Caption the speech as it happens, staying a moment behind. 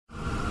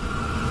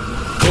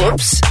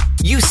Whoops!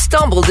 You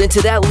stumbled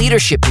into that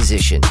leadership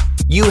position.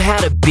 You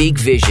had a big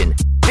vision,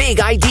 big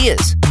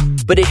ideas,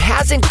 but it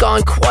hasn't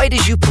gone quite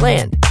as you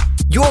planned.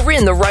 You're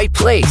in the right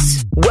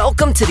place.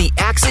 Welcome to the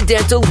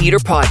Accidental Leader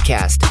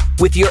Podcast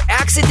with your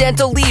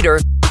accidental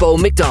leader, Bo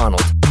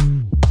McDonald.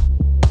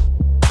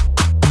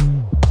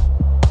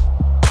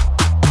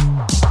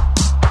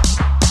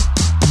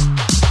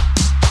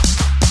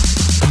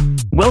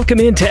 Welcome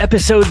into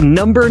episode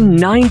number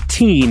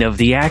 19 of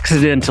The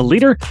Accidental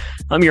Leader.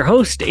 I'm your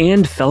host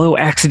and fellow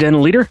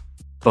accidental leader,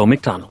 Bo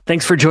McDonald.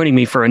 Thanks for joining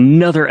me for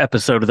another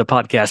episode of the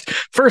podcast.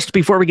 First,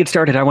 before we get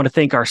started, I want to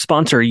thank our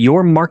sponsor,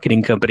 Your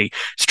Marketing Company.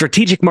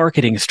 Strategic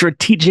marketing,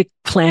 strategic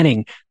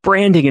planning,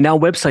 branding, and now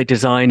website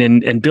design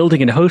and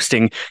building and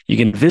hosting. You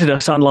can visit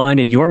us online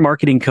at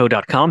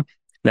yourmarketingco.com.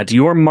 That's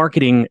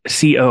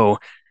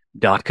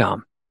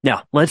yourmarketingco.com.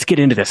 Now, let's get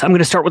into this. I'm going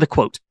to start with a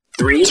quote.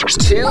 3,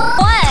 2,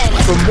 1.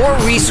 For more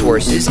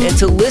resources and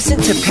to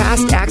listen to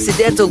past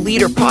Accidental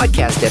Leader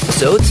podcast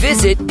episodes,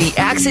 visit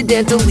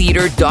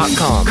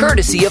theaccidentalleader.com,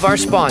 courtesy of our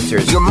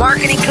sponsors, Your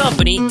Marketing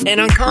Company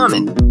and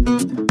Uncommon.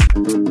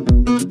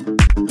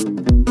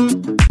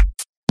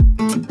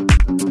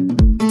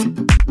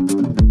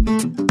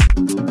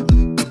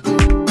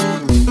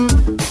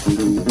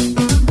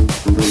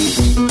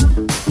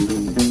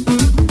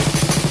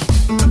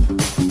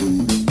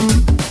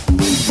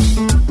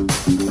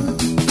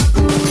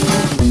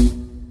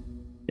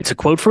 It's a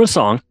quote from a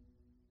song.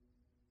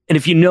 And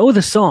if you know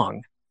the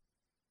song,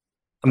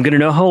 I'm going to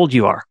know how old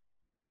you are.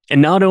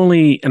 And not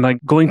only am I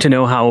going to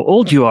know how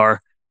old you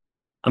are,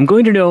 I'm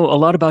going to know a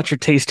lot about your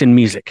taste in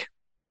music.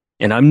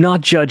 And I'm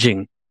not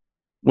judging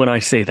when I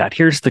say that.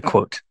 Here's the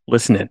quote.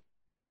 Listen in.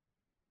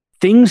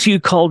 Things you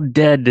call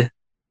dead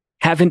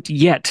haven't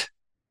yet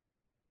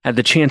had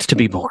the chance to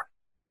be born.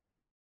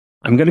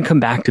 I'm going to come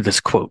back to this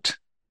quote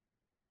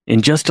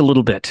in just a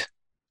little bit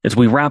as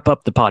we wrap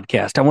up the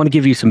podcast. I want to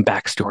give you some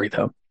backstory,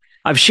 though.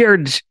 I've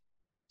shared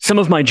some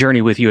of my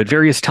journey with you at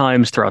various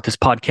times throughout this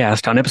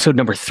podcast. On episode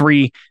number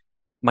 3,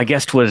 my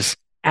guest was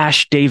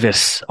Ash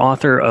Davis,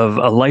 author of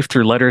A Life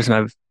Through Letters. And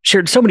I've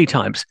shared so many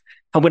times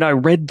how when I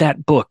read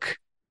that book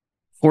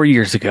 4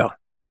 years ago,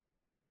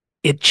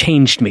 it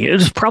changed me. It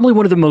was probably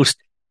one of the most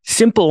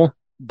simple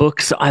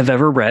books I've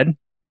ever read.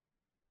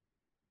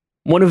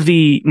 One of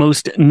the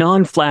most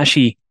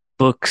non-flashy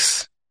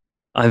books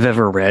I've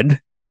ever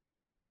read.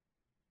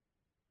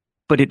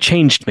 But it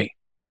changed me.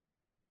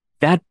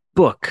 That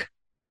book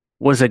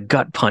was a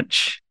gut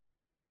punch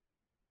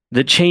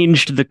that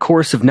changed the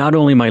course of not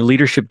only my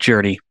leadership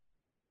journey,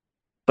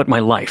 but my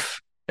life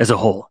as a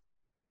whole.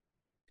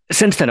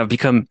 Since then, I've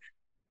become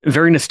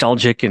very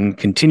nostalgic and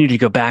continue to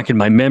go back in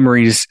my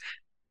memories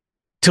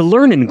to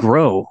learn and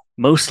grow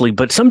mostly,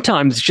 but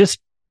sometimes just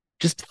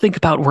think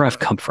about where I've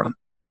come from.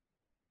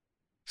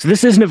 So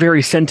this isn't a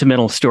very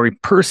sentimental story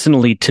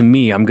personally to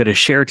me I'm going to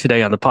share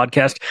today on the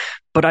podcast,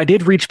 but I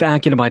did reach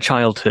back into my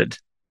childhood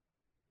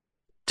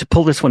to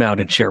pull this one out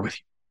and share with you.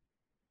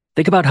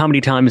 Think about how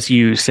many times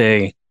you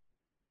say,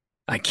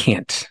 I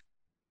can't.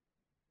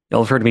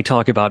 Y'all have heard me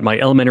talk about my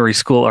elementary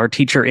school art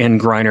teacher, Ann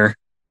Greiner,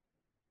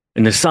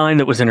 and the sign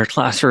that was in her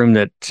classroom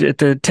that at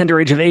the tender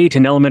age of 8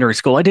 in elementary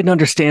school, I didn't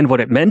understand what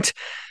it meant,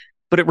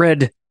 but it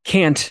read,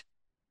 can't,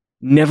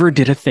 never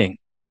did a thing.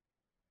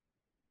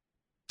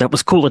 That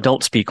was cool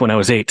adult speak when I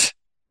was 8.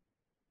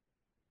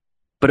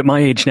 But at my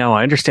age now,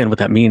 I understand what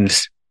that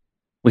means.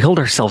 We hold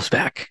ourselves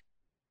back.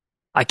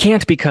 I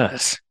can't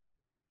because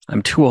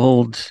I'm too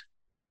old,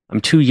 I'm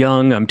too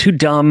young, I'm too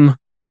dumb,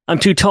 I'm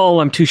too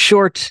tall, I'm too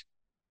short,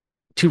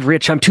 too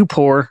rich, I'm too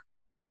poor.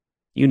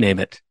 You name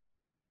it.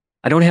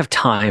 I don't have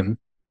time.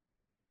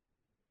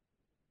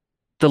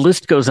 The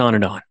list goes on.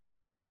 And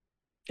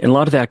a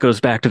lot of that goes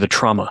back to the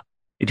trauma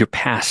in your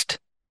past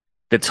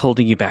that's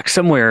holding you back.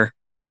 Somewhere,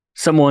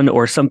 someone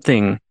or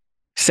something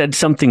said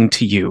something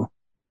to you.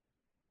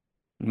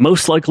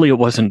 Most likely it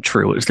wasn't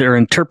true. It was their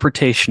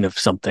interpretation of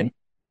something.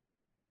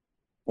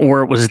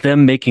 Or it was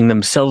them making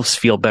themselves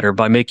feel better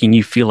by making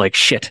you feel like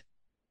shit.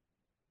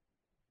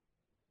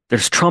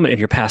 There's trauma in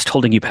your past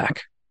holding you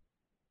back.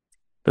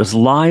 Those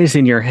lies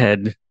in your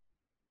head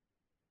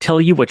tell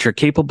you what you're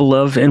capable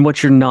of and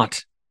what you're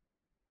not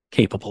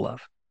capable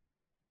of.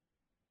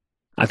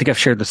 I think I've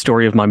shared the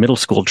story of my middle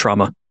school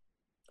trauma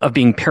of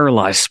being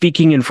paralyzed,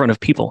 speaking in front of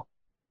people.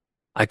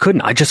 I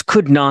just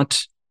could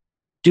not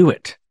do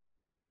it.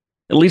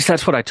 At least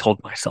that's what I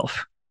told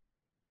myself.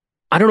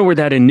 I don't know where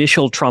that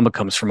initial trauma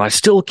comes from. I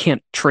still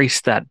can't trace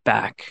that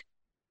back.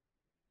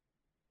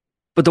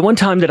 But the one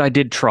time that I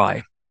did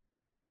try,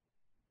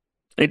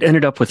 it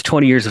ended up with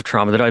 20 years of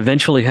trauma that I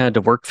eventually had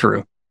to work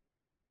through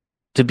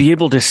to be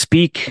able to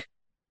speak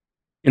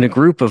in a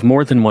group of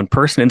more than one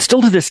person. And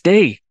still to this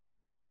day,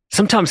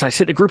 sometimes I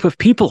sit in a group of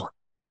people.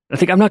 I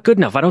think I'm not good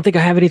enough. I don't think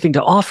I have anything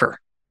to offer.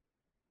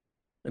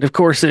 And of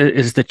course,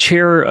 as the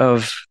chair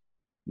of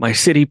my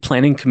city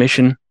planning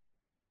commission,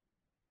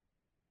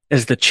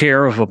 as the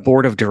chair of a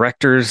board of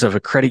directors of a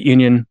credit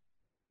union,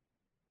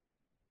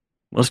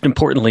 most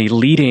importantly,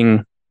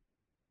 leading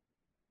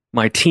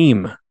my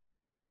team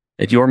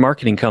at Your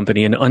Marketing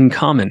Company and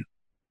Uncommon,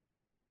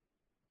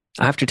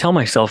 I have to tell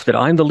myself that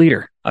I'm the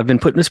leader. I've been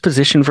put in this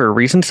position for a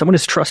reason. Someone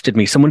has trusted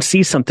me. Someone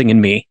sees something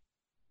in me.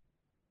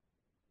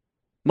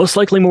 Most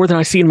likely more than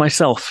I see in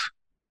myself.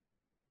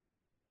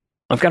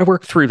 I've got to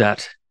work through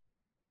that.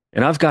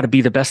 And I've got to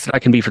be the best that I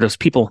can be for those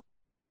people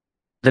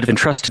that have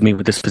entrusted me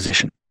with this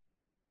position.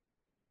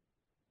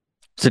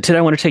 So today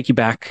I want to take you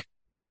back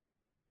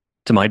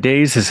to my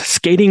days as a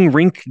skating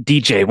rink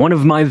DJ, one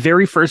of my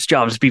very first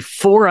jobs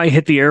before I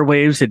hit the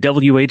airwaves at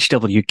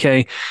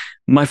WHWK.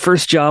 My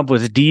first job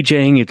was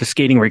DJing at the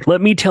skating rink.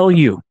 Let me tell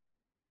you,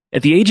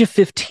 at the age of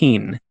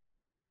 15,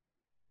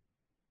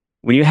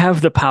 when you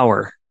have the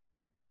power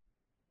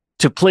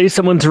to play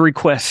someone's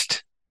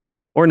request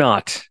or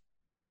not,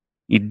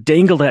 you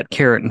dangle that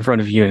carrot in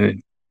front of you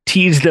and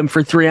tease them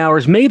for 3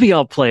 hours. Maybe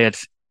I'll play it.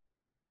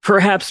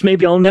 Perhaps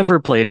maybe I'll never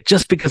play it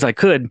just because I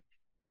could.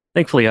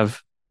 Thankfully,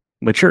 I've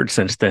matured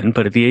since then,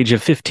 but at the age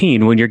of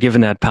 15, when you're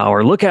given that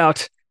power, look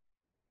out.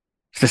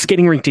 It's the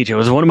skating rink DJ. It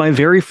was one of my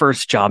very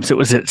first jobs. It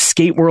was at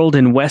Skate World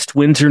in West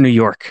Windsor, New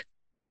York.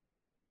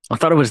 I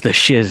thought it was the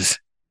shiz.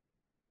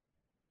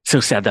 So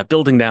sad. That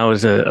building now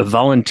is a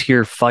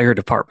volunteer fire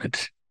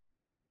department.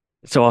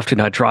 So often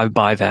I drive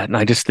by that and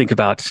I just think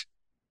about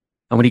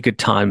how many good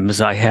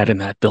times I had in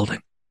that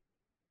building.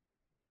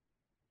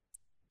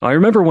 I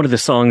remember one of the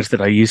songs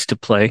that I used to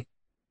play.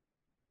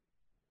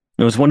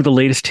 It was one of the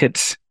latest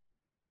hits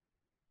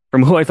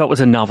from who I thought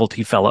was a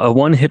novelty fella, a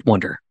one-hit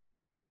wonder.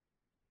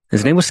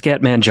 His name was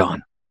Scatman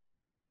John.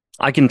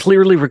 I can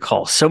clearly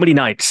recall so many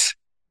nights.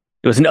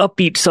 It was an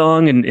upbeat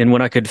song, and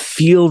when I could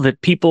feel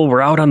that people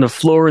were out on the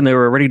floor and they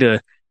were ready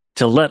to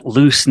let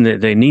loose and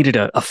they needed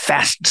a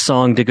fast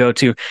song to go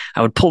to,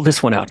 I would pull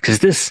this one out because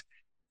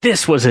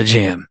this was a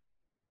jam.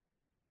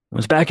 It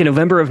was back in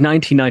November of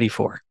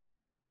 1994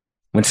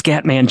 when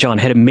Scatman John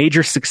had a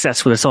major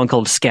success with a song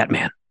called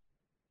Scatman.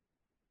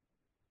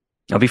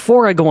 Now,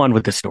 before I go on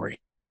with this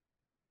story,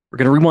 we're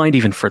going to rewind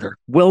even further,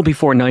 well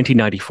before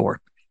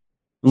 1994.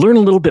 Learn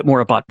a little bit more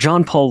about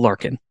John Paul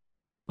Larkin,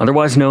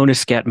 otherwise known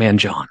as Scatman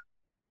John.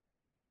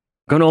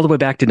 Going all the way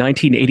back to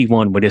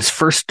 1981 when his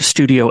first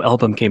studio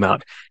album came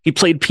out. He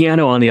played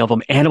piano on the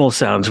album Animal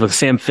Sounds with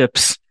Sam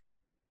Phipps,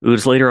 who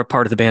was later a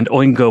part of the band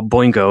Oingo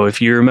Boingo.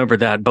 If you remember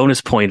that,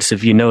 bonus points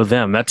if you know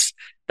them.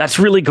 That's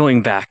really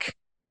going back.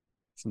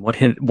 Some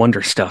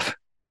wonder stuff.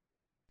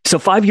 So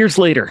 5 years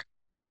later,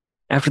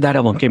 after that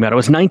album came out, it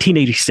was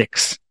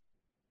 1986.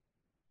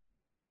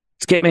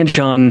 Scatman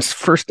John's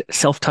first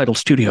self-titled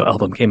studio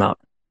album came out.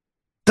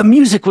 The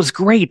music was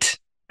great.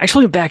 I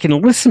actually went back and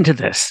listened to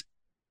this.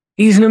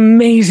 He's an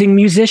amazing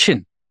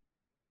musician.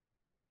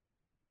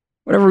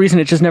 For whatever reason,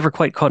 it just never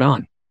quite caught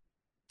on.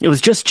 It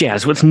was just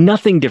jazz. It was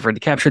nothing different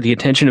to capture the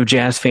attention of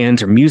jazz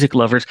fans or music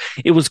lovers.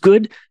 It was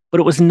good, but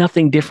it was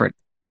nothing different.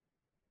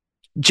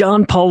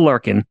 John Paul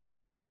Larkin,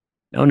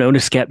 now known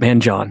as Scatman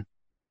John,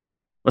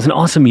 was an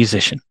awesome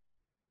musician.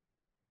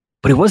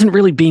 But he wasn't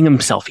really being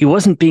himself. He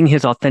wasn't being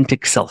his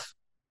authentic self.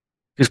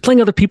 He was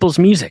playing other people's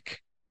music.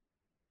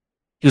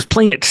 He was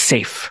playing it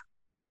safe.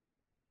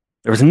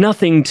 There was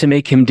nothing to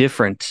make him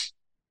different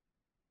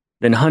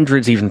than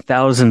hundreds, even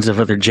thousands of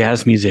other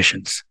jazz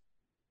musicians.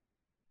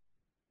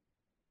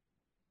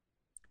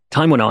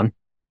 Time went on.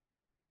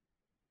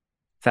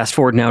 Fast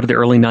forward now to the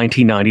early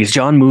 1990s.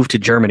 John moved to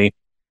Germany,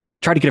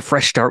 tried to get a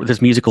fresh start with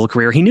his musical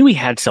career. He knew he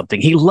had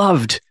something. He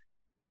loved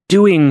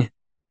doing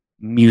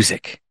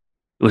music.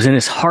 It was in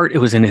his heart. It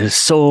was in his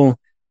soul.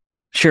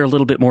 Share a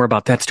little bit more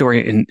about that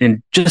story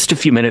in just a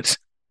few minutes.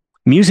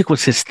 Music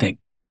was his thing.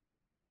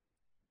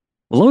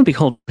 Well, lo and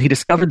behold, he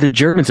discovered the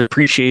Germans'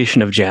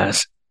 appreciation of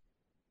jazz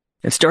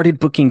and started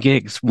booking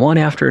gigs one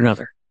after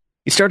another.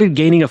 He started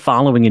gaining a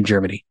following in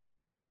Germany.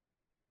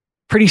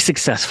 Pretty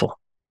successful.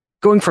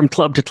 Going from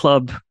club to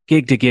club,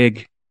 gig to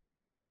gig.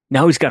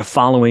 Now he's got a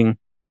following.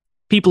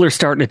 People are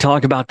starting to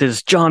talk about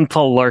this John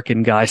Paul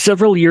Larkin guy.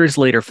 Several years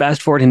later,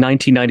 fast forward in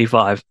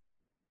 1995,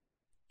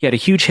 he had a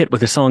huge hit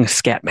with the song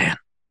Scatman.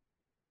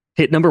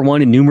 Hit number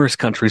one in numerous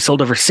countries,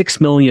 sold over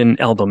 6 million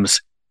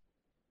albums.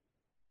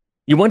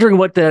 You're wondering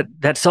what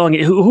that song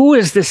is. Who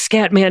is this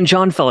Scatman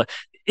John fella?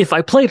 If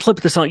I play a clip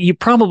of the song, you're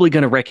probably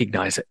going to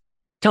recognize it.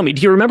 Tell me,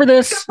 do you remember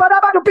this? Do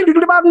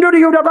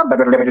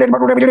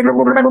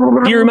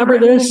you remember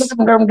this?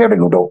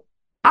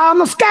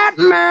 I'm a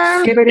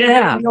Scatman.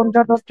 Yeah.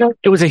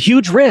 It was a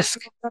huge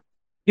risk.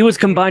 He was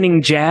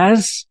combining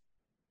jazz.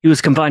 He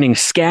was combining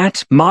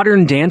scat,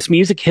 modern dance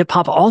music,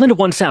 hip-hop, all into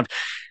one sound.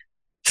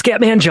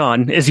 Scatman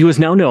John, as he was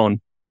now known,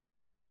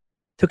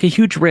 took a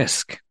huge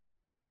risk.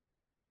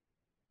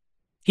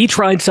 He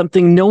tried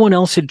something no one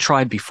else had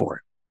tried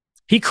before.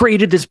 He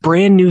created this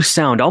brand new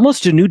sound,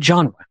 almost a new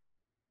genre.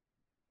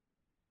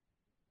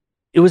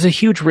 It was a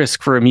huge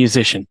risk for a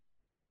musician.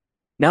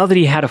 Now that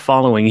he had a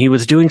following, he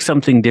was doing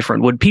something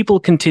different. Would people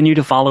continue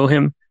to follow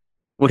him?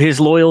 Would his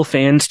loyal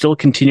fans still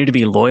continue to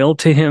be loyal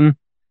to him?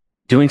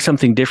 Doing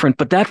something different?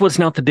 But that was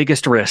not the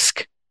biggest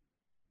risk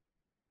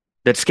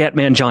that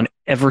Scatman John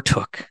ever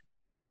took.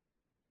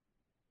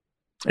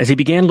 As he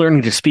began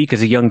learning to speak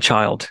as a young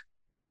child,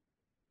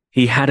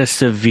 he had a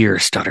severe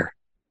stutter.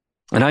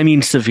 And I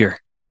mean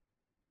severe.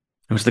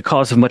 It was the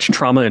cause of much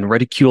trauma and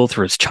ridicule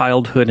through his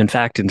childhood. In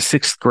fact, in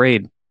 6th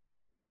grade,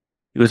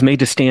 he was made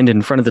to stand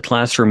in front of the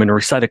classroom and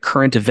recite a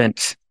current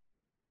event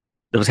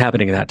that was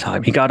happening at that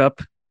time. He got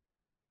up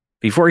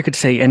before he could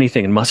say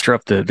anything and muster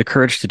up the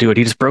courage to do it.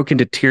 He just broke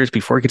into tears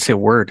before he could say a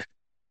word.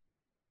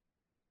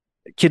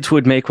 Kids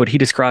would make what he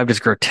described as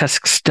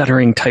grotesque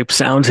stuttering type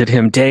sounds at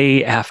him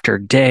day after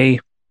day.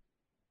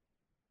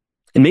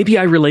 And maybe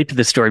I relate to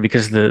this story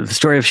because the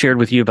story I've shared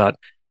with you about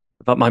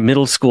my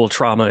middle school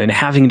trauma and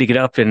having to get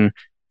up and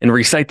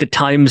recite the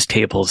times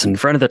tables in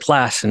front of the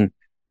class and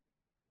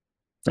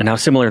how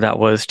similar that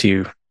was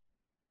to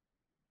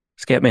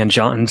Scatman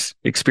John's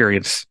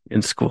experience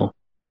in school.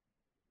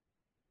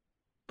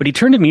 But he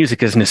turned to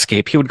music as an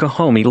escape. He would go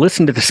home. He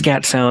listened to the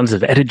scat sounds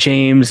of Etta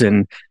James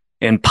and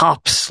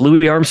Pops,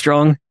 Louis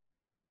Armstrong,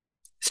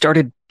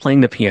 started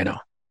playing the piano.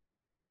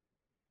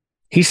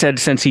 He said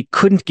since he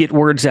couldn't get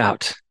words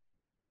out,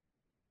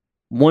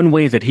 one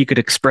way that he could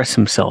express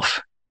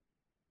himself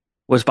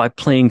was by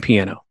playing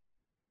piano.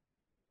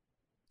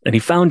 And he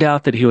found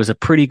out that he was a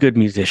pretty good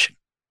musician.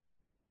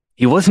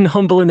 He wasn't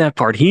humble in that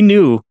part. He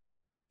knew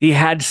he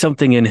had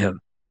something in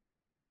him,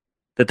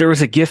 that there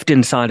was a gift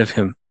inside of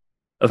him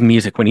of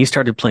music when he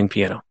started playing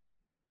piano.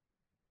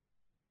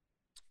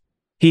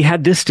 He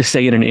had this to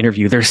say in an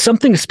interview: there's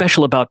something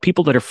special about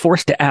people that are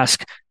forced to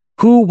ask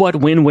who, what,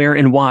 when, where,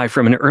 and why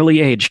from an early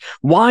age.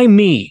 Why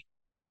me?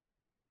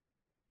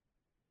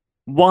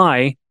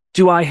 Why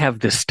do I have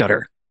this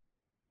stutter?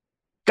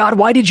 God,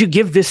 why did you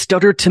give this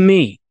stutter to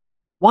me?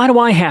 Why do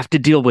I have to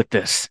deal with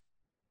this?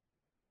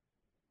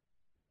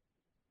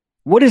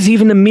 What is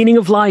even the meaning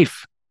of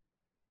life?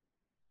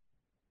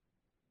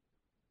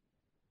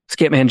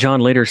 Scatman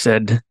John later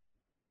said,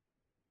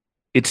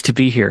 it's to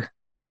be here,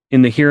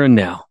 in the here and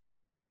now.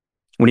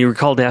 When he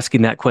recalled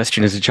asking that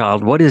question as a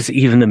child, what is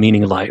even the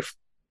meaning of life?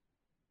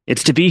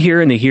 It's to be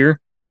here in the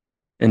here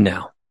and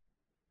now.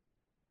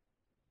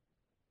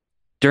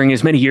 During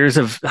his many years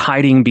of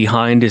hiding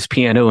behind his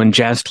piano in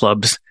jazz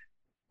clubs,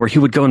 where he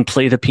would go and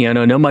play the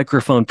piano, no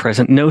microphone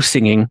present, no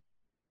singing,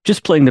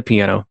 just playing the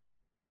piano,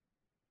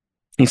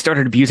 he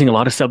started abusing a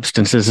lot of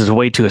substances as a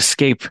way to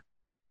escape.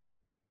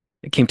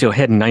 It came to a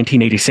head in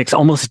 1986,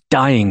 almost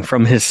dying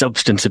from his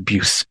substance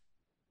abuse.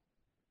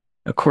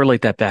 Now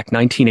correlate that back,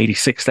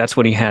 1986, that's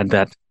when he had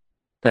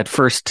that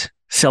first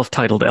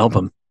self-titled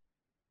album.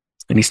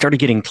 And he started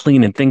getting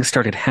clean and things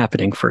started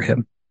happening for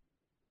him.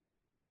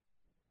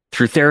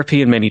 Through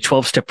therapy and many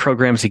 12-step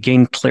programs, he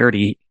gained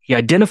clarity. He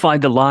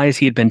identified the lies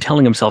he had been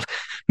telling himself.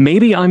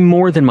 Maybe I'm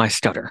more than my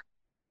stutter.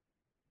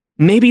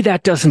 Maybe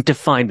that doesn't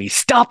define me.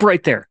 Stop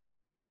right there.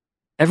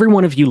 Every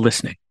one of you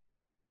listening.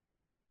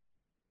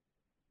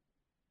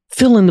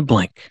 Fill in the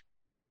blank.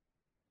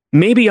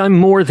 Maybe I'm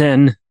more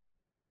than...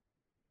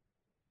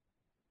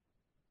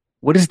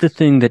 What is the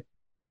thing that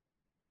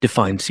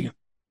defines you?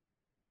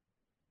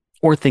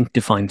 Or think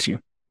defines you?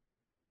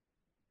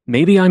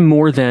 Maybe I'm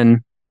more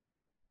than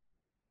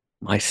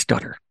my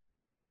stutter.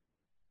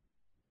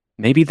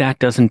 Maybe that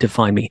doesn't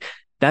define me.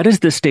 That is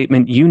the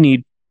statement you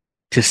need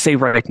to say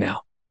right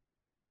now.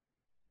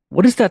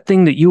 What is that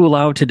thing that you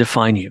allow to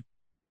define you?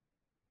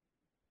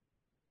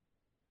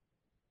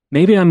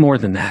 Maybe I'm more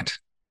than that.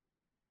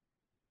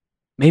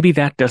 Maybe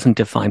that doesn't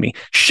define me.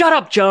 Shut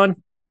up,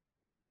 John!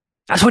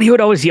 That's what he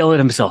would always yell at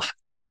himself.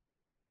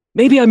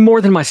 Maybe I'm more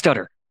than my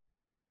stutter.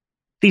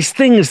 These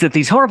things that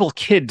these horrible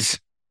kids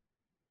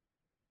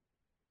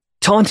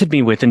taunted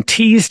me with and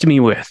teased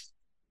me with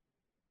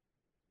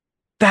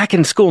back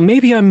in school.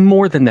 Maybe I'm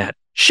more than that.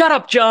 Shut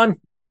up, John!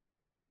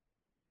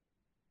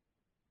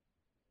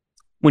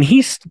 When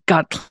he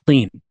got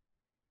clean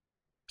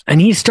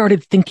and he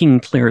started thinking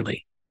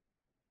clearly,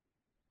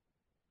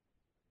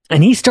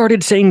 and he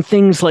started saying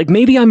things like,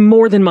 maybe I'm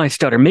more than my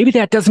stutter. Maybe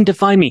that doesn't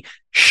define me.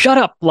 Shut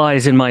up,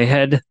 lies in my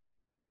head.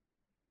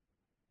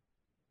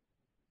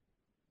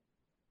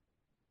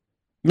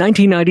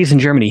 1990s in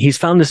Germany, he's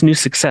found this new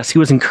success. He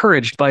was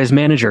encouraged by his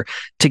manager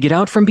to get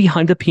out from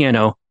behind the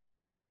piano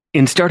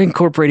and start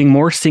incorporating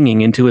more singing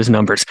into his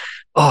numbers.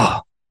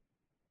 Oh,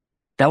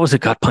 that was a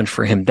gut punch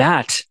for him.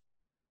 That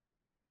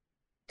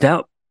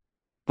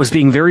was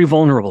being very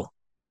vulnerable.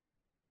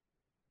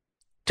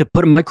 To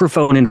put a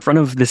microphone in front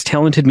of this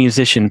talented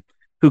musician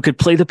who could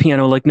play the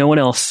piano like no one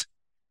else,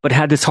 but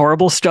had this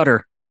horrible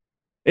stutter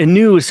and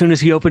knew as soon as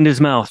he opened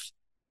his mouth,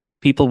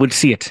 people would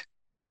see it.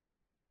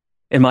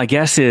 And my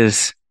guess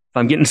is, if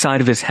I'm getting inside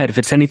of his head, if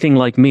it's anything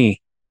like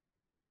me,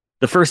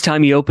 the first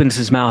time he opens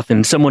his mouth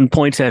and someone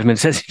points at him and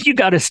says, you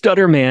got a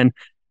stutter, man,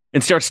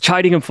 and starts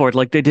chiding him for it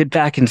like they did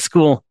back in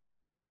school,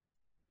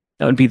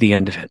 that would be the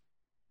end of it.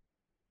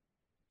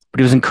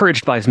 But he was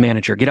encouraged by his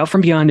manager, get out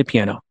from behind the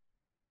piano.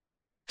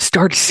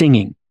 Start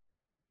singing.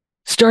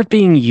 Start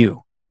being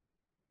you.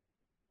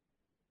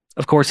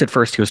 Of course, at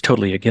first he was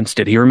totally against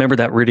it. He remembered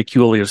that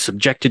ridicule he was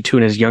subjected to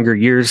in his younger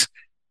years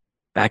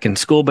back in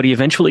school, but he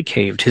eventually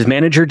caved. His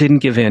manager didn't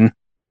give in.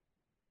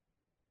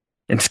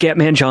 And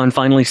Scatman John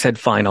finally said,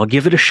 fine, I'll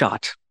give it a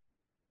shot.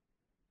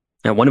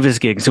 At one of his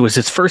gigs, it was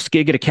his first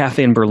gig at a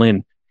cafe in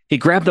Berlin. He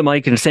grabbed the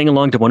mic and sang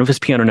along to one of his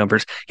piano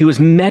numbers. He was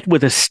met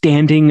with a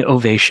standing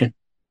ovation.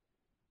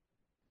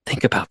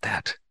 Think about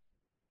that.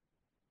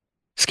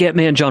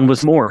 Scatman John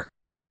was more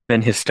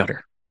than his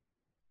stutter,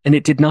 and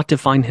it did not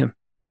define him.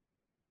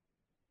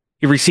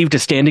 He received a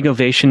standing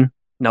ovation.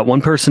 Not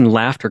one person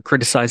laughed or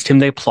criticized him.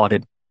 They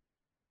applauded.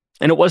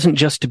 And it wasn't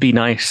just to be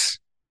nice.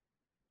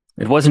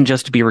 It wasn't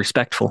just to be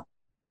respectful.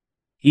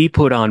 He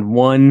put on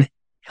one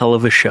hell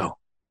of a show.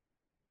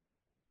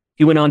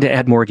 He went on to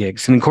add more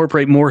gigs and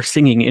incorporate more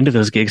singing into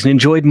those gigs and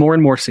enjoyed more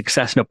and more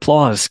success and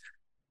applause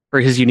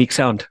for his unique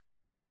sound.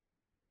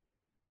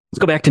 Let's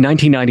go back to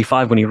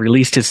 1995 when he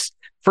released his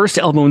first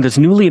album with this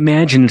newly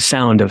imagined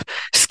sound of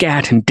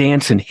scat and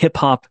dance and hip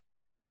hop,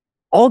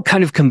 all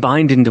kind of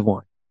combined into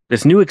one,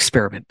 this new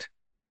experiment.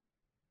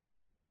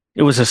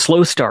 It was a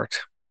slow start.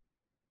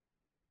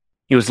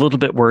 He was a little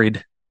bit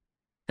worried.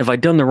 Have I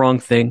done the wrong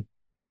thing?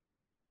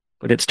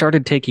 But it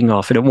started taking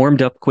off and it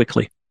warmed up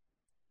quickly.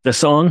 The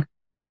song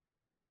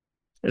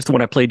is the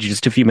one I played you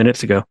just a few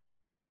minutes ago.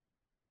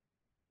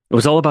 It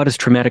was all about his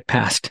traumatic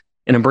past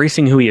and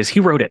embracing who he is. He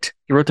wrote it.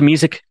 He wrote the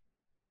music.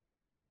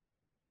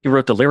 He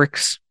wrote the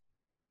lyrics.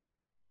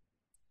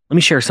 Let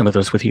me share some of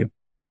those with you.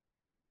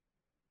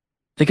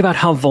 Think about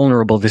how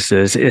vulnerable this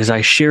is as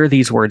I share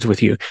these words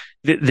with you.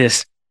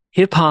 This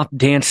hip-hop,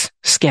 dance,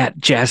 scat,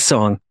 jazz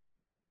song.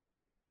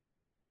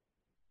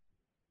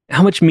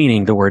 How much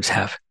meaning the words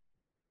have.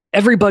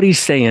 Everybody's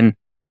saying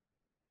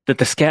that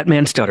the scat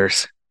man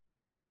stutters,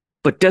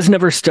 but doesn't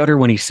ever stutter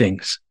when he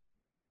sings.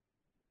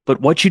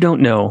 But what you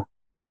don't know,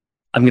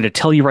 I'm going to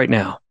tell you right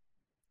now,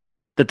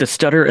 that the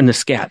stutter and the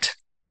scat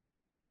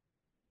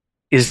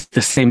is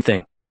the same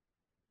thing.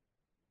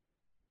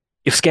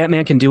 If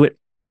Scatman can do it,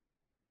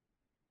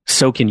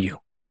 so can you.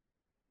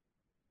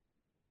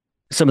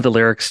 Some of the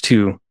lyrics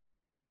to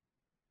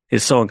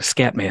his song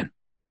Scatman.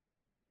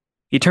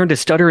 He turned a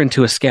stutter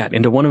into a scat,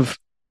 into one of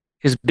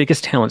his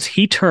biggest talents.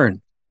 He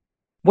turned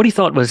what he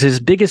thought was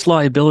his biggest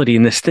liability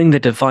in this thing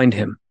that defined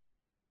him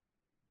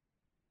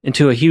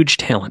into a huge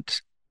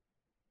talent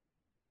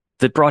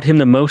that brought him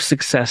the most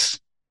success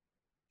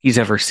he's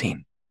ever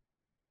seen.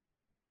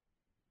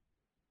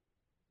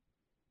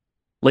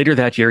 Later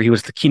that year, he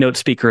was the keynote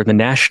speaker at the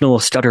National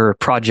Stutter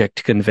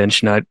Project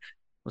Convention. I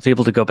was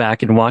able to go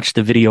back and watch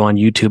the video on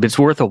YouTube. It's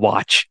worth a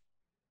watch.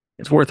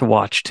 It's worth a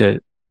watch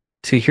to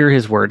hear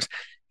his words.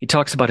 He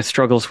talks about his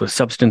struggles with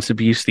substance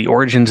abuse, the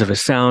origins of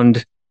his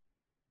sound,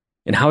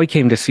 and how he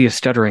came to see his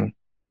stuttering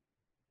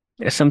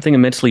as something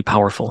immensely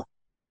powerful,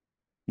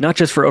 not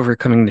just for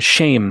overcoming the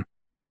shame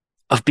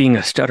of being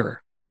a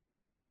stutterer,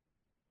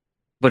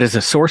 but as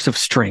a source of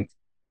strength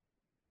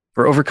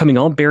for overcoming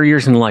all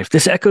barriers in life.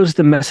 This echoes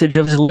the message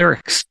of his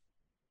lyrics.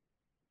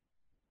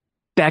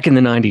 Back in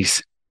the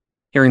 90s,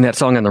 hearing that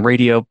song on the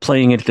radio,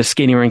 playing it at the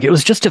skating rink, it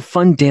was just a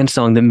fun dance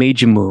song that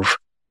made you move.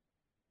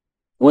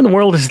 Who in the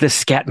world is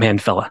this Scatman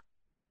fella?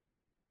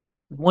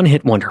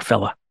 One-hit wonder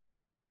fella.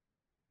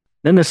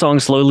 Then the song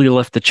slowly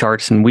left the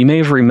charts, and we may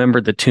have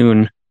remembered the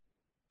tune,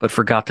 but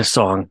forgot the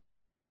song.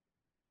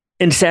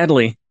 And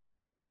sadly,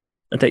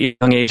 at that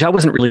young age, I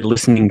wasn't really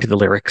listening to the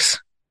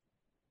lyrics.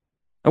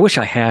 I wish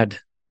I had,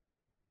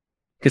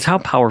 because how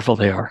powerful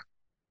they are.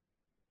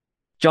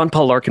 John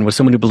Paul Larkin was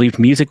someone who believed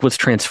music was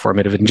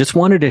transformative and just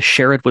wanted to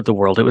share it with the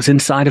world. It was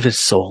inside of his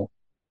soul.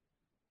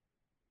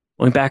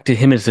 Going back to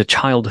him as a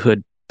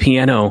childhood,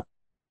 piano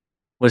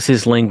was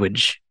his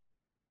language.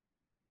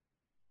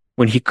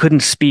 When he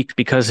couldn't speak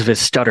because of his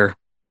stutter,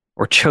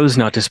 or chose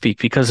not to speak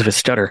because of his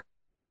stutter,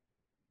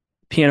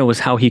 piano was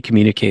how he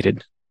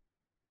communicated.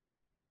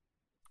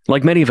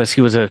 Like many of us,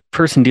 he was a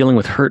person dealing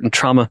with hurt and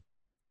trauma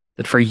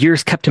that for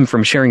years kept him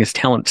from sharing his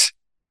talents.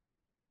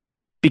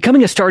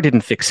 Becoming a star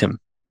didn't fix him,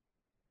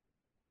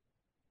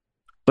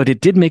 but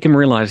it did make him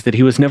realize that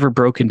he was never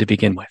broken to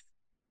begin with.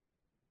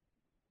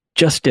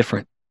 Just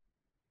different.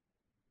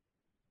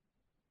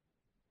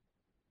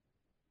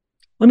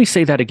 Let me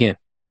say that again,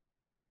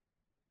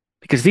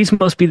 because these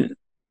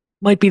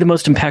might be the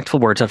most impactful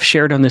words I've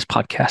shared on this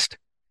podcast.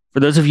 For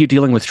those of you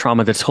dealing with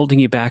trauma that's holding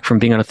you back from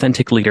being an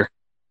authentic leader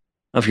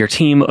of your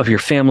team, of your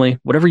family,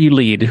 whatever you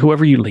lead,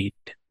 whoever you lead.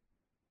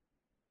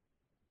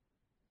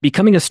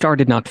 Becoming a star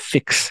did not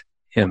fix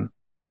him,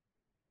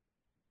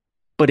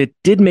 but it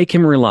did make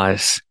him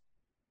realize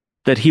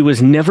that he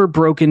was never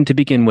broken to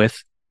begin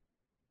with,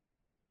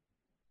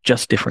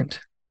 just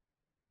different.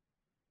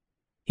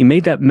 He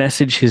made that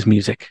message his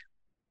music.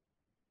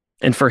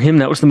 And for him,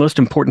 that was the most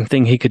important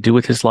thing he could do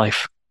with his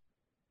life.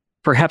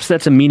 Perhaps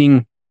that's a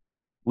meaning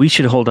we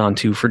should hold on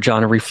to for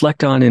John, and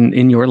reflect on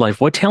in your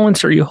life. What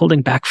talents are you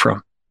holding back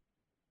from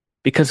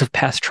because of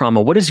past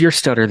trauma? What is your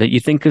stutter that you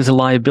think is a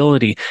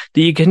liability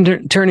that you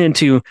can turn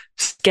into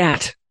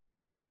scat?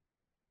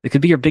 It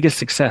could be your biggest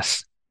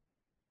success.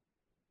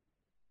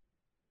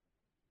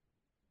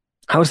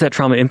 How has that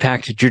trauma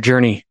impacted your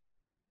journey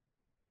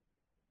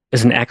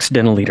as an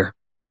accidental leader?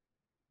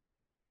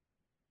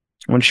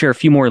 I want to share a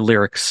few more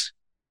lyrics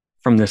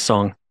from this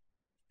song.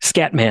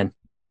 Scatman.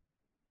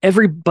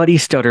 Everybody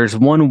stutters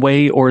one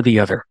way or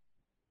the other.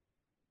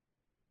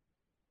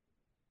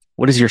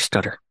 What is your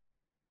stutter?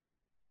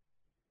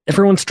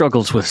 Everyone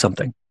struggles with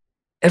something.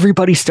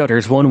 Everybody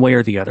stutters one way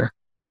or the other.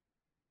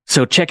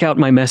 So check out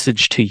my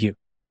message to you.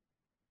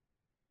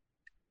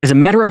 As a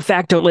matter of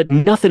fact, don't let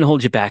nothing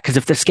hold you back, because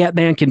if the Scat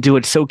Man can do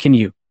it, so can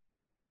you.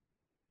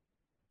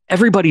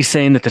 Everybody's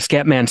saying that the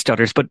Scat Man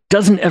stutters, but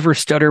doesn't ever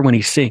stutter when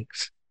he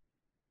sings.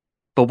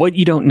 But what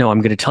you don't know, I'm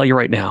going to tell you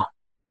right now,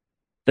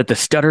 that the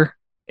stutter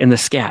and the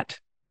scat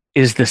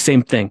is the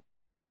same thing.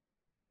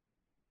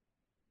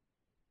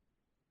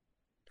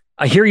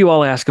 I hear you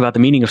all ask about the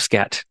meaning of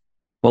scat.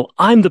 Well,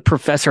 I'm the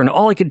professor, and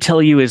all I can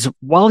tell you is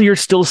while you're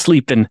still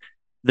sleeping,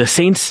 the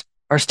saints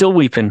are still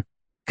weeping,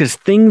 because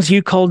things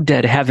you call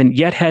dead haven't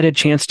yet had a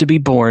chance to be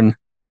born.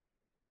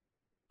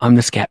 I'm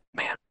the Scat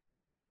Man.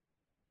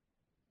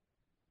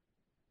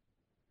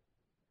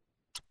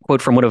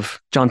 Quote from one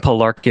of John Paul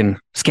Larkin,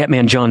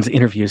 Scatman John's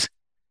interviews.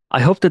 I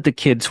hope that the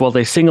kids, while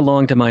they sing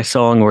along to my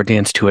song or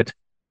dance to it,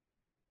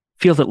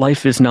 feel that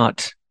life is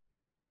not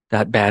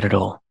that bad at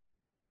all.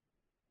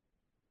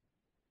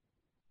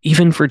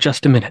 Even for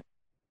just a minute.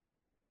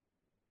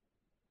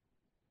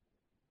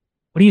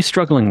 What are you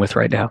struggling with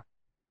right now?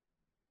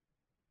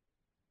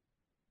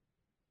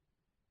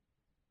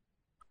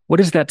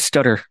 What is that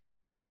stutter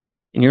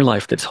in your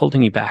life that's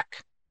holding you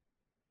back?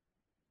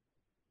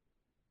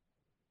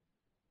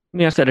 Let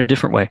me ask that a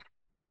different way.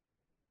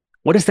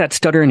 What is that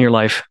stutter in your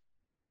life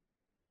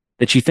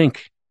that you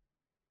think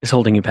is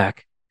holding you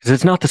back? Because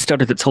it's not the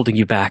stutter that's holding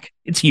you back.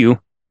 It's you.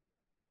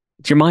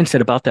 It's your mindset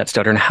about that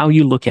stutter and how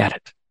you look at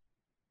it.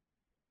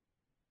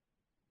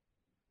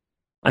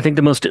 I think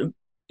the most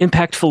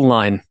impactful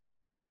line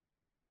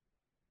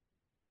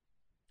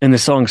in the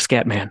song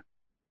Scatman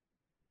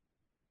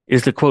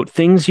is the quote,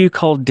 things you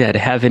call dead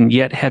haven't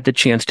yet had the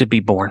chance to be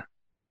born.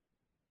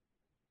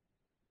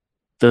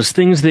 Those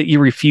things that you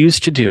refuse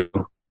to do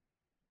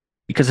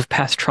because of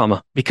past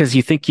trauma, because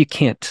you think you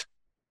can't,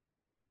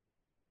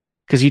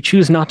 because you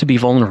choose not to be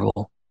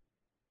vulnerable.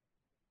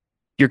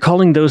 You're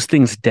calling those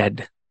things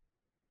dead.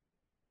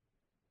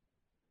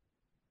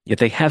 Yet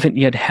they haven't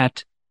yet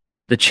had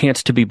the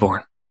chance to be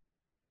born.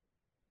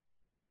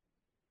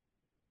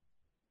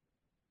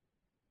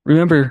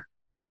 Remember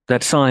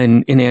that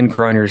sign in Anne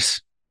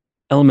Griner's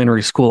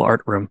elementary school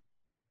art room?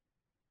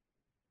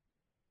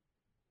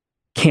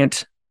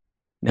 Can't,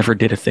 never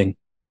did a thing.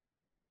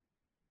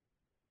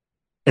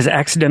 As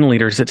accidental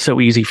leaders, it's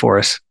so easy for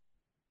us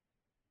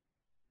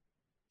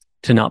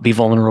to not be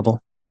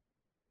vulnerable,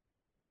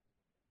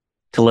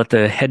 to let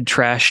the head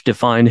trash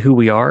define who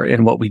we are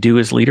and what we do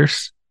as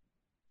leaders.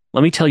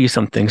 Let me tell you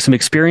something, some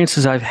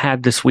experiences I've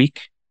had this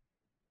week.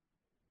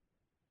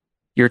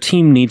 Your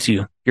team needs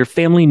you. Your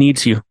family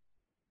needs you.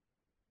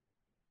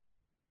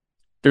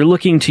 They're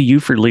looking to you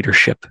for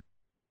leadership.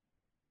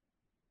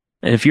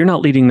 And if you're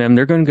not leading them,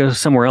 they're going to go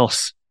somewhere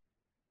else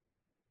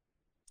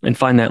and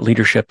find that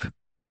leadership.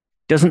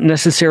 Doesn't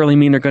necessarily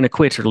mean they're going to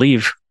quit or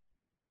leave.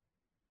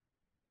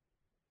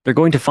 They're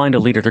going to find a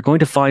leader. They're going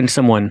to find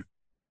someone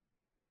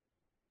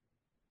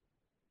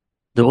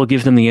that will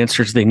give them the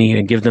answers they need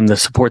and give them the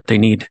support they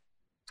need.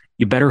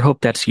 You better hope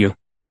that's you.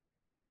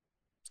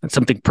 That's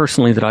something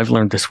personally that I've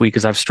learned this week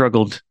as I've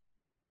struggled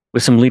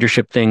with some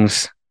leadership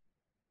things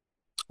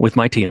with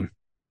my team.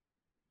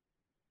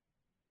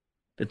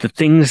 That the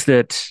things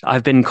that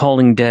I've been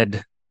calling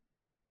dead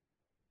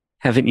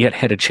haven't yet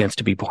had a chance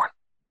to be born.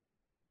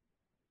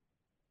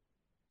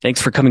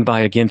 Thanks for coming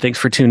by again. Thanks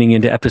for tuning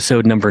into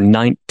episode number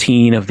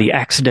 19 of The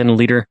Accidental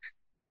Leader.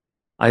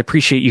 I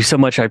appreciate you so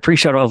much. I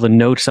appreciate all the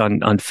notes on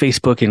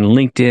Facebook and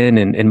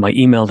LinkedIn and my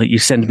email that you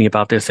send me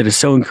about this. It is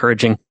so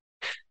encouraging.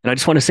 And I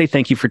just want to say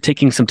thank you for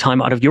taking some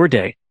time out of your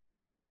day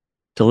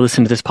to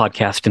listen to this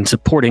podcast and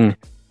supporting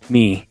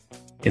me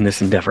in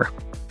this endeavor.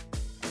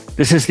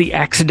 This is the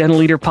Accidental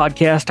Leader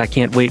Podcast. I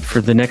can't wait for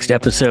the next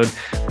episode.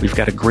 We've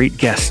got a great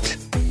guest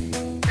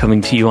coming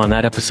to you on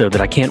that episode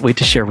that I can't wait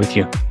to share with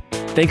you.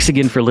 Thanks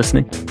again for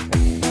listening.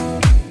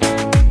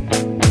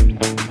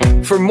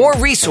 For more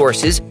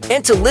resources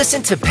and to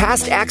listen to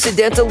past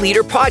Accidental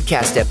Leader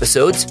podcast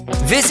episodes,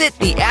 visit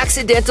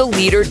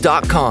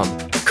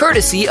theaccidentalleader.com,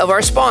 courtesy of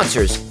our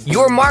sponsors,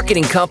 Your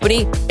Marketing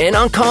Company and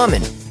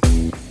Uncommon.